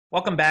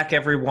Welcome back,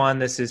 everyone.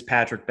 This is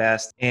Patrick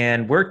Best,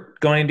 and we're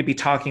going to be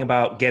talking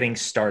about getting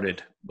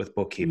started with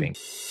bookkeeping.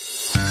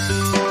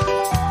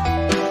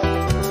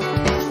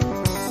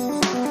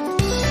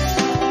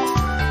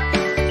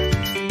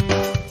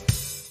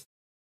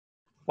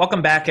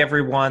 Welcome back,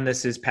 everyone.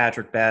 This is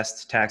Patrick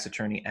Best, tax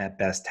attorney at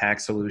Best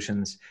Tax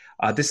Solutions.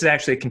 This is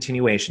actually a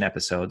continuation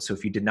episode, so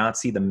if you did not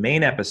see the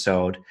main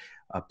episode,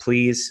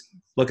 please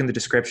look in the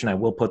description. I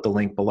will put the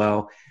link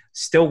below.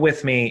 Still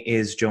with me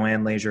is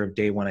Joanne Leisure of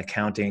Day One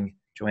Accounting.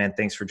 Joanne,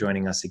 thanks for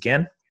joining us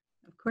again.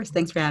 Of course,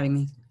 thanks for having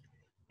me.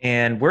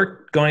 And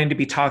we're going to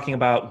be talking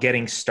about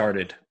getting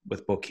started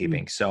with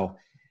bookkeeping. So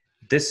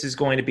this is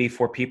going to be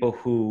for people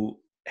who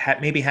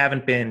maybe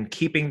haven't been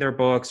keeping their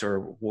books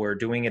or were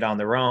doing it on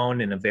their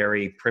own in a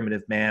very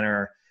primitive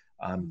manner.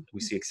 We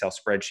see Excel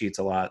spreadsheets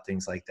a lot,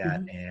 things like that.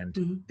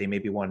 And they may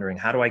be wondering,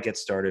 how do I get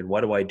started?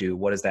 What do I do?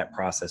 What does that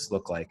process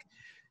look like?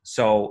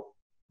 So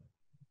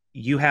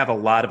you have a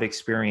lot of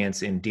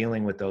experience in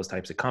dealing with those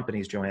types of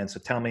companies, Joanne. So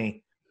tell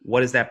me,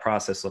 what does that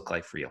process look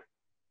like for you?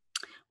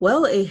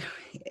 Well,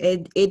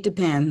 it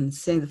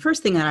depends. So the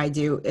first thing that I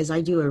do is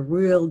I do a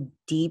real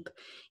deep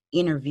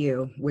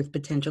interview with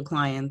potential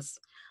clients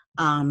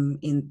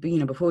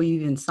before you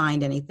even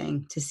signed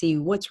anything to see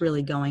what's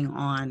really going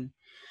on.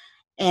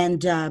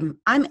 And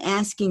I'm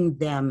asking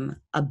them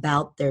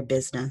about their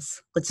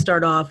business. Let's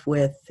start off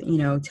with,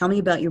 tell me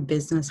about your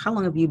business. How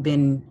long have you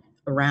been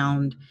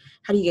around?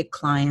 How do you get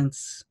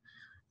clients?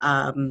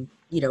 How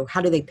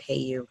do they pay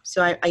you?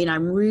 So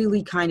I'm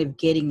really kind of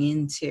getting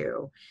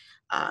into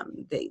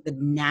the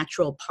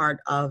natural part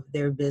of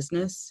their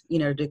business,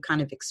 to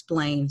kind of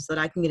explain so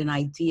that I can get an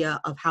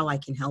idea of how I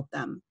can help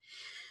them.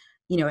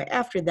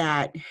 After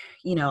that,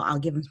 I'll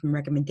give them some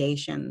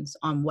recommendations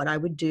on what I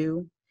would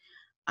do.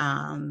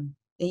 And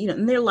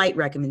they're light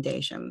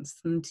recommendations.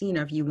 And,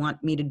 if you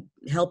want me to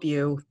help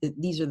you,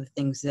 these are the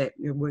things that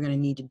we're going to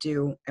need to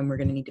do and we're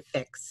going to need to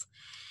fix.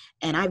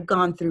 And I've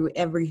gone through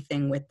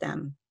everything with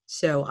them.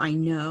 So I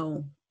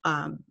know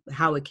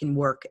how it can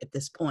work at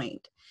this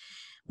point.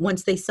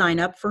 Once they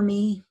sign up for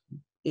me,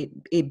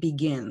 it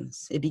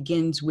begins. It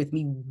begins with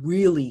me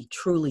really,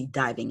 truly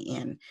diving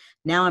in.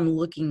 Now I'm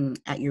looking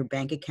at your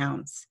bank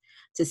accounts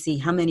to see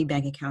how many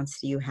bank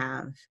accounts do you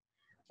have.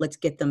 Let's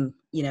get them,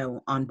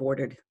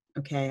 onboarded.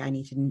 Okay, I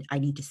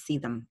need to see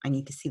them. I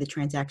need to see the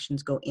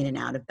transactions go in and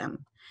out of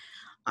them.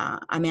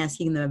 I'm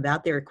asking them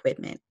about their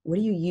equipment. What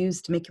do you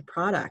use to make your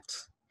product?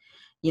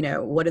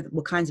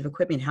 What kinds of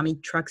equipment? How many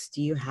trucks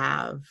do you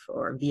have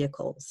or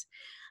vehicles?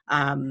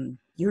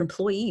 Your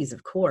employees,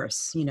 of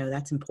course,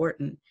 that's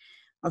important.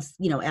 I'll,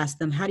 ask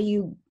them,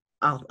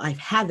 I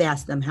have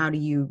asked them, how do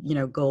you,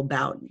 go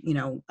about,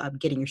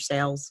 getting your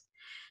sales?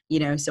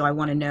 So I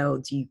want to know,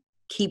 do you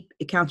keep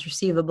accounts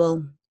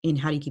receivable and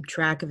how do you keep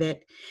track of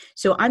it?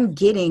 So I'm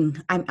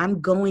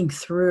going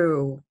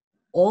through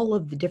all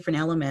of the different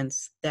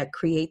elements that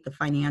create the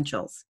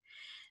financials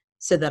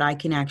so that I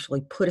can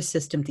actually put a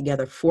system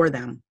together for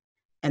them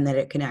and that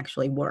it can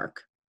actually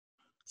work.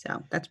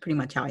 So that's pretty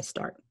much how I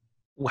start.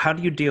 How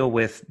do you deal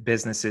with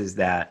businesses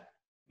that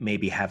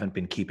maybe haven't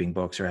been keeping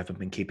books or haven't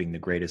been keeping the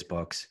greatest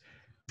books?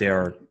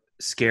 They're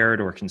scared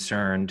or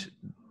concerned.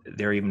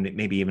 They're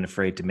maybe even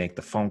afraid to make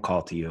the phone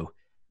call to you.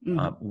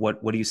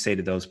 What do you say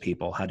to those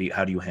people? How do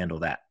you handle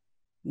that?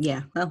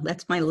 Yeah, well,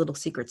 that's my little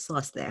secret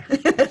sauce there.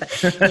 The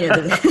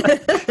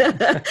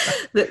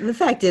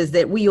fact is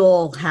that we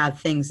all have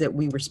things that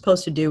we were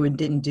supposed to do and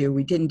didn't do.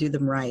 We didn't do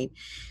them right.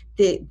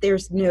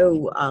 There's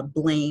no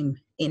blame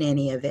in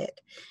any of it.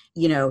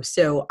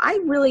 So I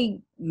really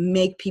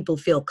make people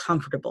feel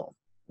comfortable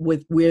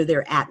with where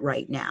they're at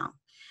right now,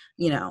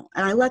 and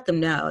I let them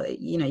know that,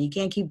 you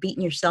can't keep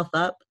beating yourself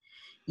up.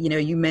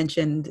 You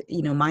mentioned,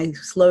 my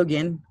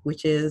slogan,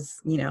 which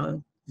is,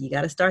 you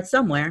got to start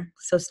somewhere.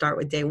 So start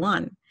with day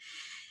one.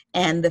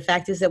 And the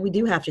fact is that we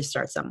do have to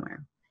start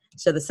somewhere.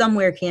 So the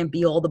somewhere can't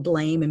be all the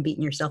blame and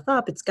beating yourself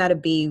up. It's got to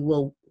be,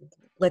 well,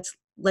 let's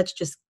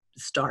just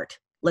start.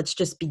 Let's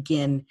just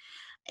begin.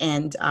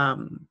 And,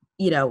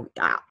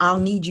 I'll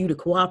need you to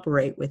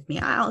cooperate with me.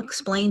 I'll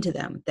explain to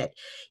them that,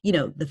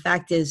 the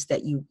fact is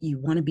that you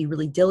want to be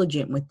really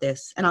diligent with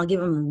this. And I'll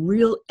give them a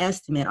real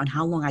estimate on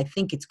how long I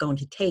think it's going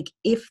to take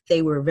if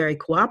they were very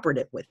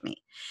cooperative with me.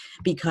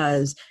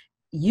 Because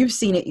you've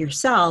seen it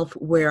yourself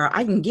where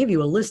I can give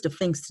you a list of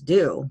things to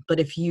do. But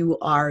if you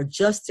are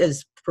just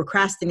as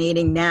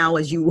procrastinating now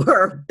as you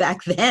were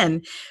back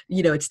then,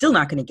 it's still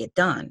not going to get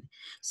done.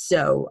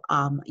 So,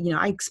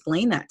 I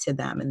explain that to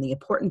them and the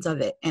importance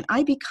of it. And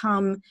I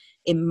become,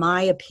 in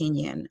my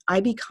opinion,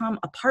 a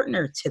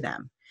partner to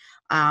them.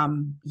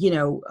 I'm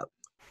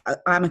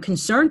a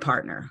concerned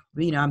partner.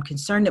 I'm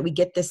concerned that we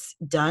get this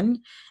done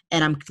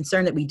and I'm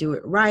concerned that we do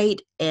it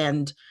right.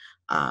 And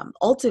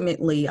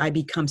ultimately, I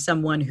become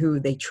someone who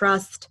they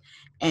trust.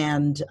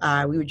 And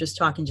we were just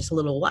talking just a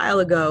little while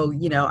ago,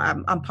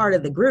 I'm part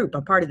of the group.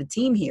 I'm part of the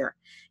team here,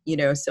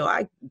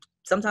 so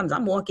sometimes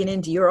I'm walking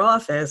into your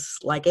office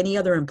like any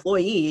other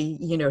employee,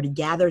 to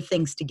gather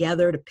things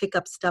together, to pick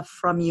up stuff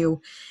from you.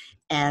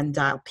 and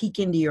I'll peek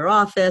into your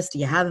office. Do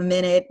you have a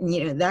minute?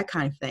 And, that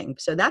kind of thing.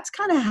 So that's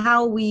kind of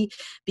how we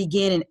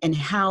begin, and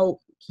how,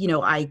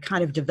 I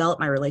kind of develop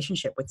my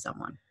relationship with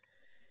someone.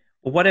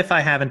 Well, what if I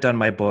haven't done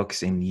my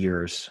books in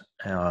years?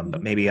 But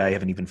Mhm. maybe I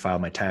haven't even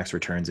filed my tax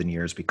returns in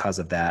years because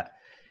of that.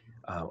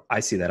 I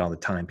see that all the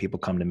time. People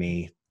come to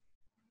me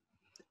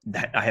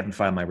that I haven't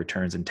filed my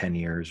returns in 10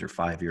 years or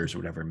 5 years or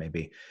whatever it may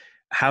be.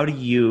 How do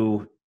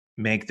you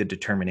make the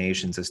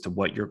determinations as to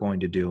what you're going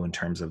to do in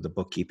terms of the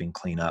bookkeeping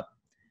cleanup?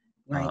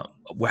 Right.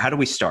 How do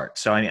we start?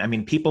 So, I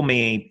mean, people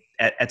may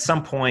at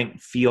some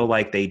point feel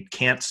like they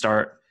can't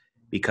start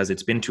because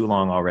it's been too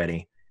long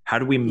already. How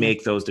do we Yeah.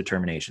 make those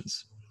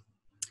determinations?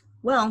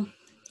 Well,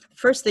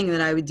 first thing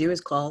that I would do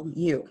is call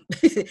you.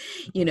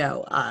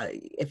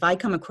 If I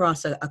come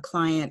across a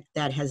client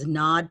that has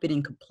not been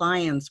in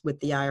compliance with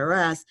the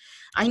IRS,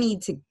 I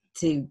need to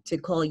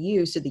call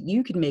you so that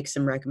you can make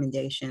some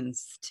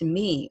recommendations to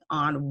me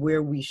on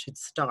where we should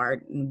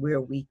start and where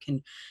we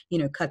can,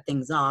 cut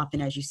things off.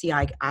 And as you see,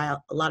 I a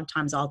lot of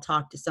times I'll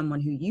talk to someone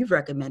who you've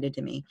recommended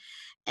to me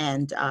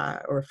and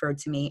or referred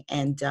to me,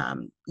 and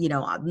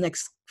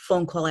next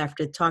phone call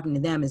after talking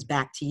to them is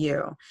back to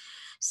you.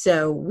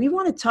 So we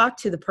want to talk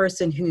to the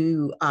person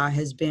who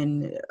has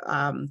been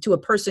to a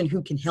person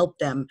who can help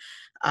them,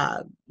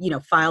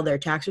 file their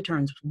tax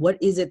returns. What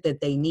is it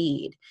that they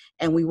need?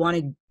 And we want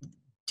to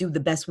do the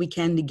best we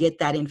can to get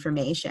that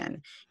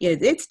information.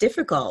 It's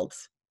difficult,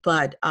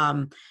 but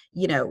I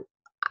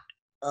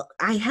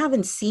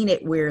haven't seen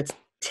it where it's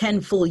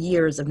 10 full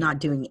years of not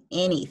doing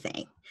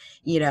anything.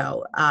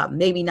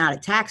 Maybe not a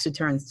tax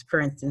returns, for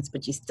instance,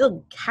 but you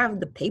still have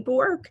the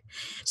paperwork.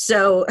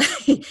 So,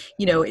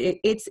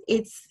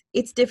 it's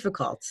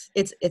difficult.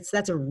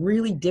 That's a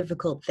really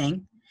difficult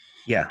thing.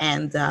 Yeah.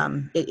 And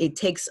it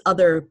takes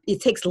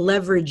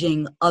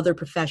leveraging other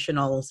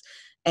professionals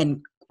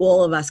and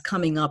all of us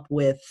coming up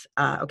with,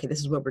 okay, this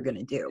is what we're going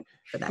to do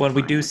for that Well,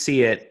 we do client.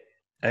 see it.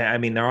 I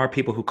mean, there are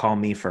people who call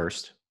me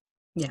first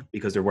Yeah.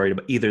 because they're worried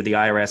about either the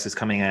IRS is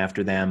coming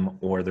after them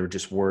or they're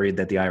just worried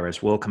that the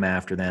IRS will come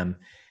after them.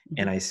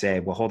 And Mhm. I say,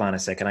 well, hold on a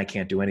second. I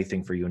can't do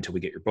anything for you until we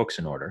get your books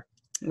in order.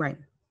 Right.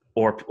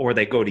 Or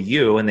they go to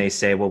you and they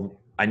say, well,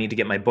 I need to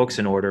get my books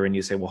in order. And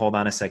you say, well, hold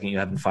on a second. You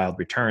haven't filed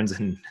returns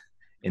in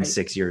Right.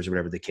 6 years or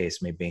whatever the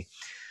case may be.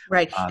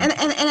 Right. And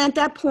at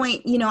that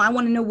point, I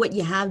want to know what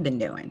you have been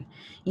doing.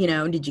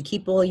 Did you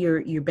keep all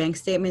your bank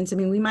statements? I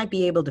mean, we might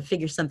be able to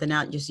figure something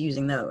out just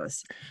using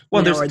those.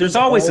 Well, Are there's these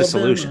always all a of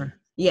them? solution. Or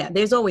yeah,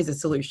 there's always a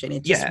solution.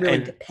 It just Yeah. really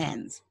And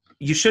depends.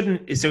 you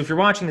shouldn't. So if you're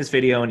watching this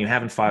video and you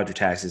haven't filed your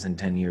taxes in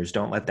 10 years,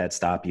 don't let that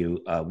stop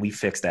you. We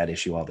fix that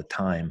issue all the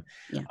time.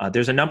 Yeah.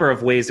 There's a number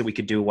of ways that we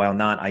could do, while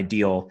not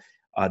ideal.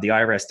 The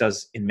IRS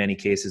does, in many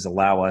cases,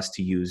 allow us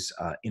to use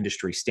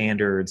industry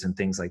standards and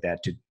things like that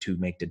to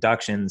make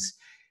deductions.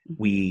 Mm-hmm.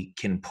 We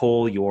can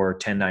pull your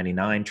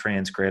 1099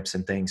 transcripts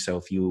and things. So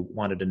if you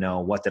wanted to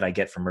know what did I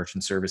get from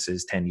merchant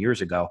services 10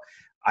 years ago,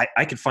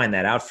 I could find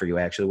that out for you,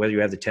 actually, whether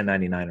you have the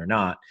 1099 or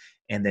not.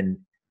 And then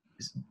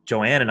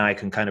Joanne and I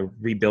can kind of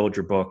rebuild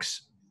your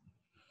books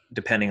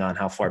depending on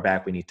how far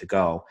back we need to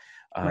go.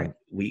 Right.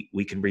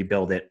 We can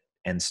rebuild it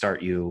and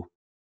start you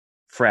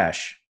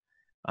fresh.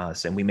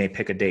 So we may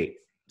pick a date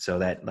so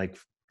that, like,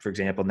 for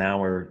example, now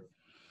we're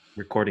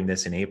recording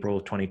this in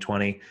April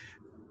 2020.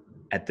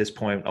 At this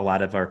point, a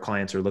lot of our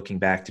clients are looking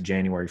back to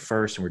January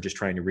 1st, and we're just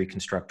trying to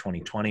reconstruct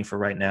 2020 for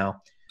right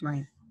now.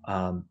 Right.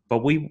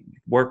 But we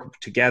work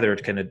together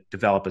to kind of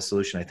develop a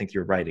solution. I think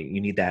you're right.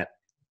 You need that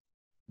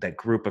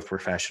group of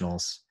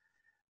professionals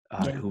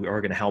who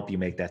are going to help you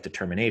make that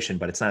determination,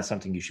 but it's not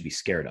something you should be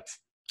scared of.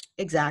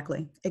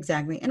 Exactly.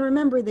 And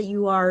remember that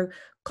you are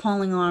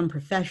calling on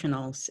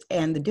professionals,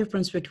 and the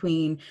difference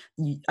between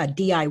a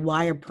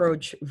DIY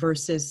approach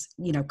versus,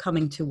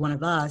 coming to one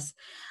of us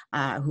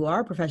who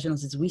are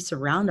professionals is we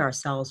surround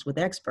ourselves with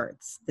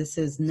experts. This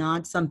is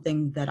not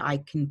something that I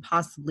can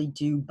possibly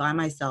do by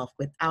myself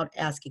without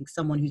asking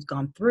someone who's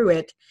gone through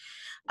it.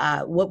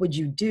 What would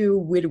you do?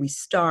 Where do we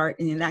start?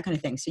 And that kind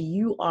of thing. So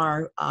you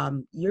are,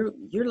 you're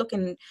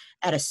looking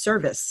at a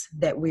service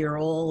that we are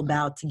all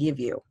about to give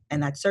you.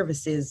 And that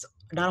service is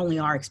not only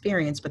our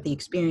experience, but the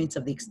experience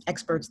of the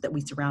experts that we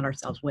surround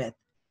ourselves with.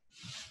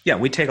 Yeah,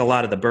 we take a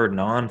lot of the burden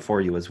on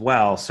for you as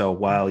well. So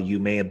while you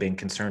may have been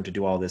concerned to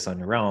do all this on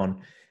your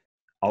own,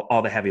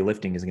 all the heavy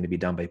lifting is going to be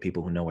done by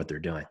people who know what they're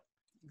doing.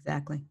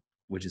 Exactly.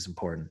 Which is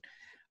important.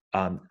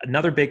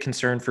 Another big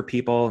concern for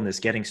people in this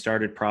getting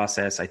started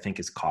process, I think,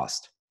 is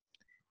cost.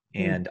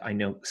 And I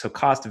know, so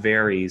cost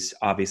varies,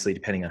 obviously,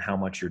 depending on how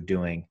much you're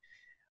doing.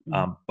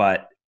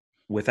 But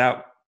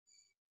without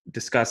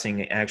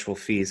discussing actual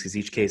fees, because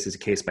each case is a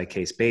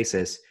case-by-case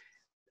basis,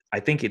 I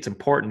think it's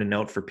important to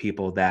note for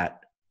people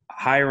that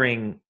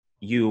hiring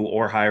you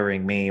or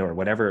hiring me or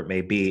whatever it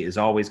may be is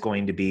always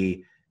going to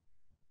be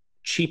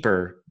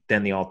cheaper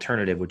than the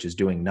alternative, which is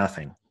doing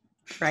nothing.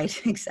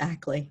 Right.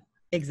 Exactly.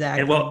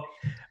 And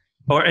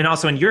and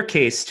also in your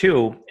case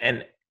too,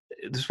 and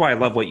this is why I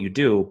love what you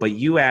do, but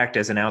you act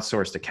as an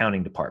outsourced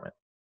accounting department.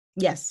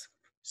 Yes.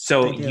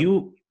 So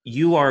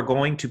you are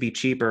going to be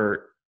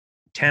cheaper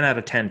 10 out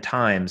of 10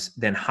 times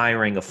than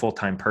hiring a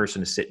full-time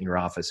person to sit in your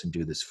office and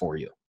do this for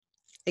you.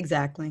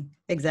 Exactly.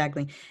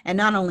 Exactly. And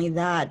not only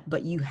that,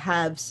 but you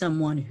have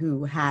someone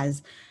who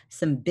has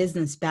some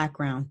business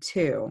background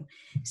too.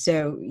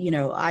 So,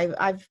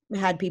 I've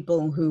had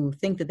people who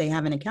think that they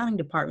have an accounting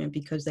department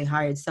because they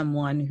hired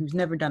someone who's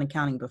never done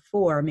accounting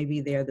before.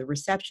 Maybe they're the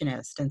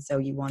receptionist. And so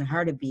you want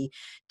her to be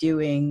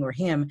doing, or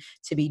him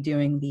to be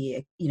doing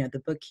the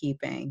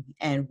bookkeeping.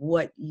 And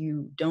what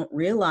you don't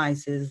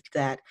realize is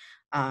that,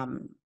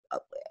 um,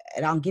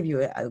 and I'll give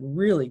you a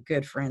really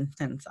good, for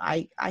instance,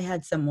 I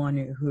had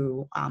someone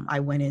who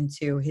I went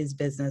into his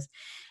business,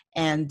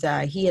 and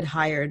he had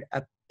hired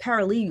a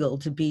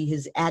paralegal to be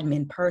his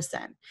admin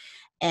person.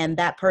 And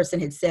that person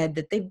had said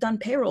that they've done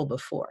payroll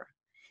before.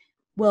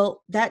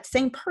 Well, that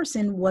same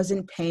person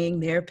wasn't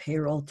paying their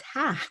payroll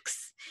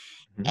tax.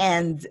 Mhm.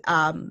 And,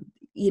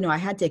 I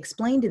had to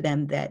explain to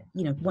them that,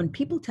 when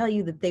people tell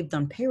you that they've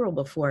done payroll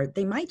before,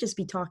 they might just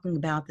be talking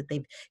about that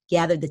they've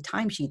gathered the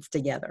timesheets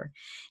together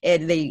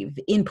and they've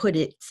input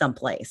it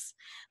someplace.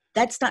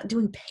 That's not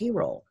doing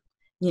payroll,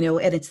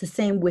 and it's the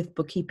same with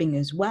bookkeeping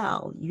as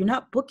well. You're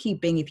not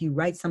bookkeeping if you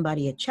write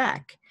somebody a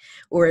check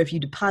or if you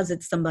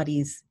deposit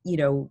somebody's,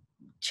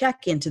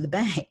 check into the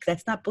bank.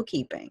 That's not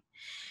bookkeeping.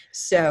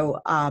 So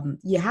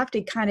you have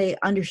to kind of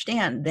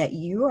understand that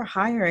you are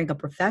hiring a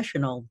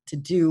professional to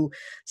do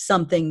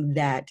something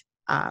that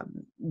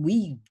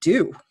we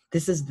do.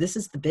 This is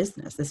the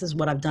business. This is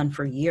what I've done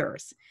for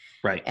years.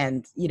 Right.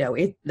 And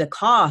the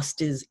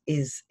cost is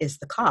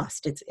the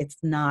cost. It's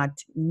not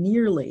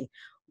nearly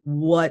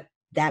what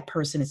that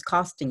person is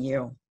costing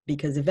you.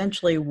 Because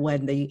eventually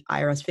when the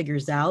IRS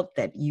figures out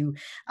that you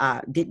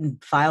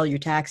didn't file your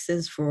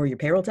taxes for your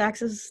payroll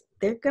taxes,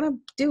 they're going to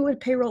do a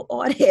payroll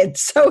audit.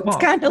 So it's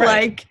kind of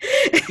right.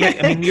 like,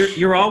 Yeah, I mean,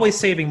 you're always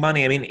saving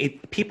money. I mean,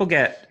 people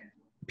get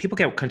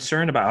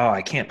concerned about, oh,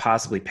 I can't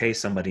possibly pay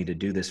somebody to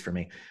do this for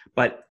me.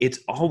 But it's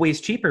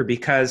always cheaper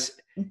because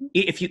Mhm.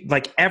 if you,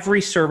 like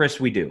every service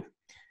we do,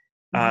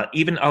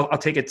 even I'll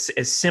take it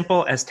as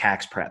simple as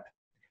tax prep.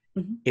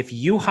 Mhm. If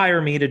you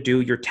hire me to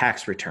do your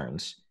tax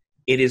returns,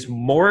 it is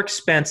more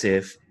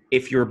expensive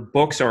if your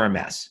books are a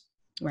mess.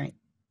 Right.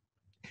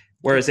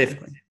 Whereas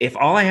Exactly. if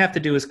all I have to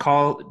do is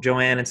call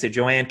Joanne and say,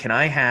 Joanne, can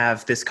I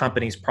have this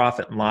company's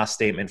profit and loss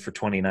statement for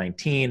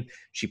 2019?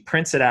 She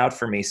prints it out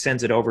for me,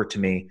 sends it over to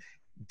me.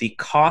 The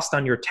cost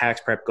on your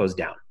tax prep goes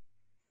down.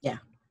 Yeah,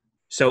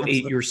 So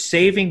absolutely. you're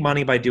saving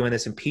money by doing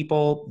this, and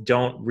people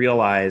don't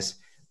realize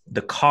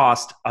the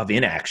cost of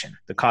inaction,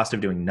 the cost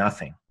of doing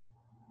nothing.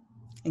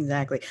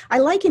 Exactly. I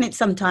liken it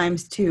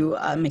sometimes to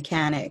a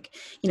mechanic.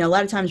 A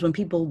lot of times when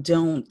people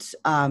don't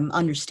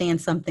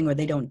understand something or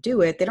they don't do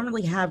it, they don't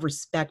really have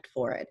respect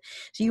for it.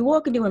 So you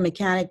walk into a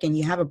mechanic and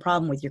you have a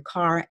problem with your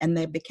car, and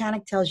the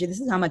mechanic tells you this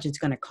is how much it's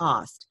going to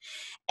cost.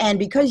 And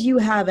because you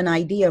have an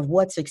idea of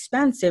what's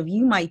expensive,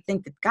 you might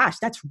think that, gosh,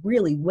 that's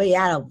really way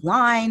out of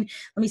line.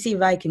 Let me see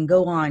if I can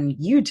go on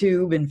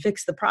YouTube and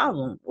fix the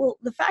problem. Well,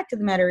 the fact of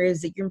the matter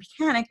is that your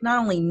mechanic not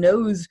only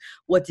knows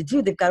what to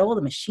do, they've got all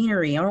the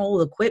machinery and all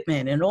the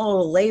equipment and all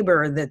the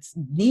labor that's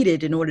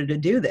needed in order to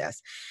do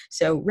this.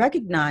 So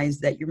recognize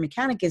that your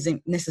mechanic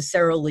isn't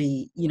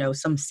necessarily,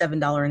 some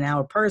 $7 an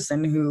hour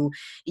person who,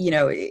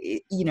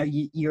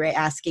 you're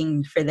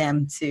asking for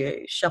them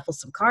to shuffle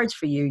some cards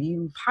for you.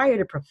 You've hired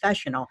a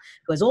professional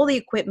who has all the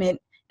equipment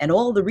and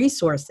all the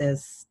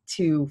resources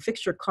to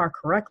fix your car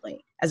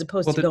correctly, as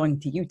opposed Well, to going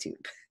to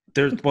YouTube.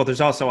 there's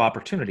also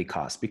opportunity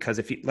cost, because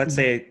if you, let's Mhm.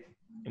 say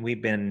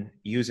we've been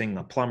using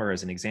a plumber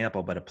as an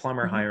example, but a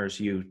plumber Mhm. hires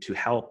you to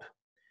help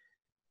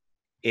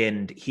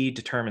and he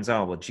determines,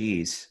 oh, well,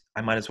 geez,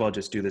 I might as well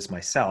just do this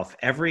myself.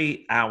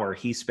 Every hour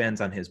he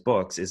spends on his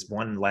books is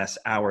one less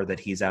hour that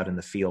he's out in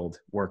the field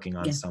working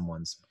on Yeah.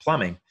 someone's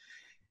plumbing.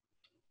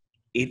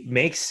 It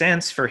makes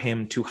sense for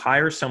him to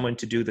hire someone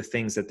to do the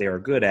things that they are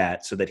good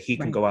at so that he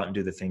can Right. go out and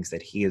do the things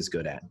that he is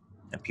good at.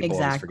 And people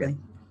always forget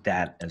Exactly.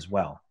 that as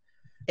well.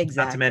 Not to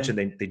Exactly.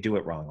 mention they do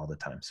it wrong all the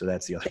time. So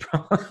that's the other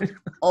problem.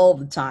 All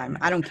the time.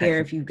 I don't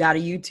care if you've got a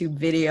YouTube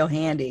video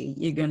handy,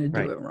 you're going to do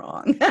Right. it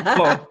wrong.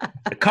 Well,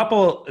 a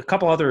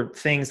couple other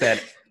things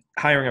that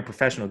hiring a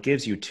professional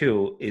gives you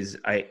too is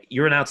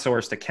you're an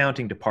outsourced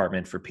accounting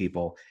department for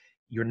people.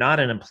 You're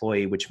not an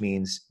employee, which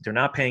means they're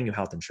not paying you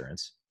health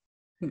insurance.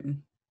 Mm-mm.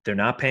 They're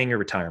not paying your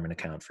retirement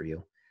account for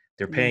you.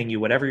 They're No. paying you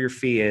whatever your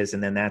fee is,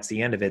 and then that's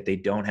the end of it. They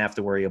don't have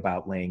to worry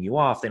about laying you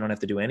off. They don't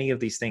have to do any of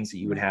these things that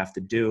you would Right. have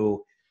to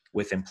do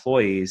with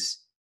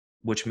employees,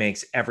 which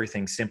makes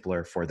everything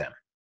simpler for them.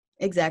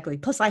 Exactly.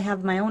 Plus, I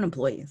have my own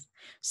employees.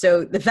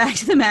 So the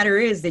fact of the matter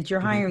is that you're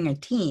Mm-hmm. hiring a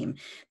team.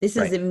 This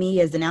Right. isn't me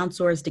as an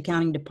outsourced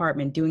accounting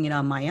department doing it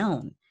on my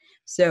own.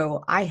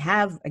 So I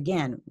have,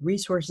 again,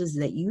 resources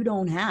that you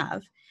don't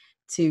have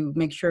to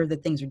make sure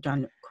that things are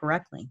done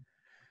correctly.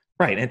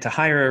 Right. And to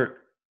hire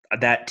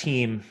that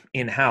team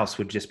in-house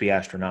would just be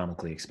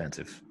astronomically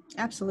expensive.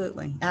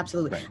 Absolutely.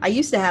 Absolutely. Right. I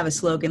used to have a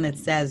slogan that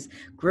says,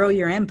 grow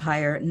your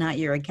empire, not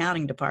your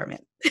accounting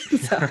department.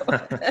 So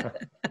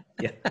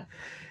Yeah.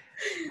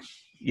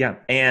 Yeah.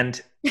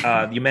 And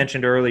You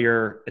mentioned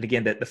earlier, and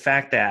again, that the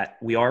fact that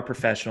we are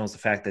professionals, the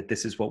fact that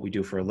this is what we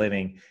do for a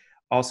living,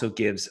 also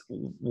gives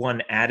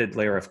one added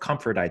layer of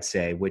comfort, I'd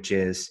say, which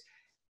is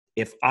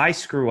if I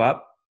screw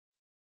up,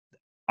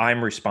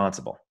 I'm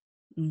responsible.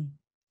 Mm.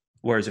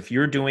 Whereas if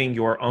you're doing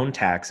your own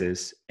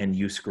taxes and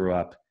you screw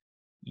up,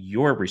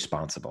 you're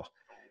responsible.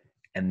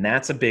 And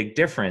that's a big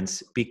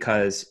difference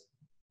because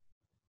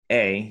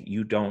A,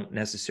 you don't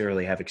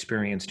necessarily have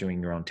experience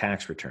doing your own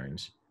tax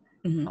returns.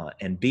 Mhm.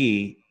 And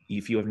B,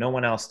 if you have no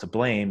one else to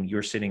blame,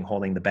 you're sitting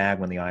holding the bag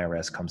when the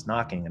IRS comes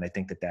knocking. And I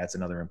think that that's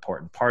another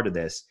important part of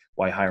this,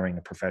 why hiring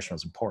a professional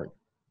is important.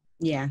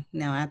 Yeah,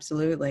 no,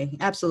 absolutely.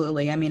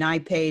 Absolutely. I mean, I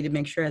pay to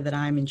make sure that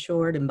I'm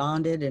insured and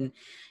bonded and,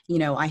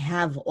 I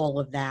have all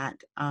of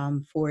that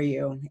for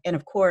you. And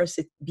of course,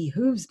 it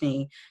behooves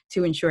me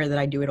to ensure that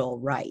I do it all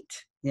right.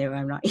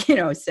 I'm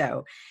not,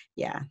 so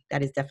yeah,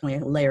 that is definitely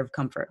a layer of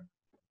comfort.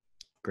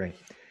 Great.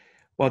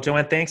 Well,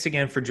 Joanne, thanks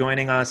again for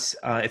joining us.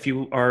 If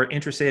you are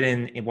interested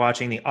in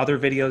watching the other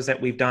videos that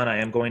we've done, I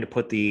am going to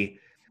put the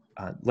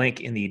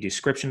link in the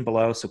description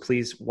below. So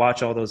please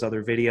watch all those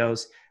other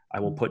videos.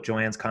 I will put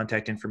Joanne's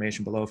contact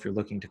information below if you're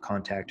looking to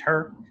contact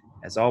her.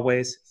 As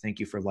always, thank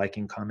you for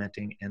liking,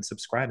 commenting, and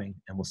subscribing,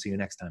 and we'll see you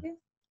next time.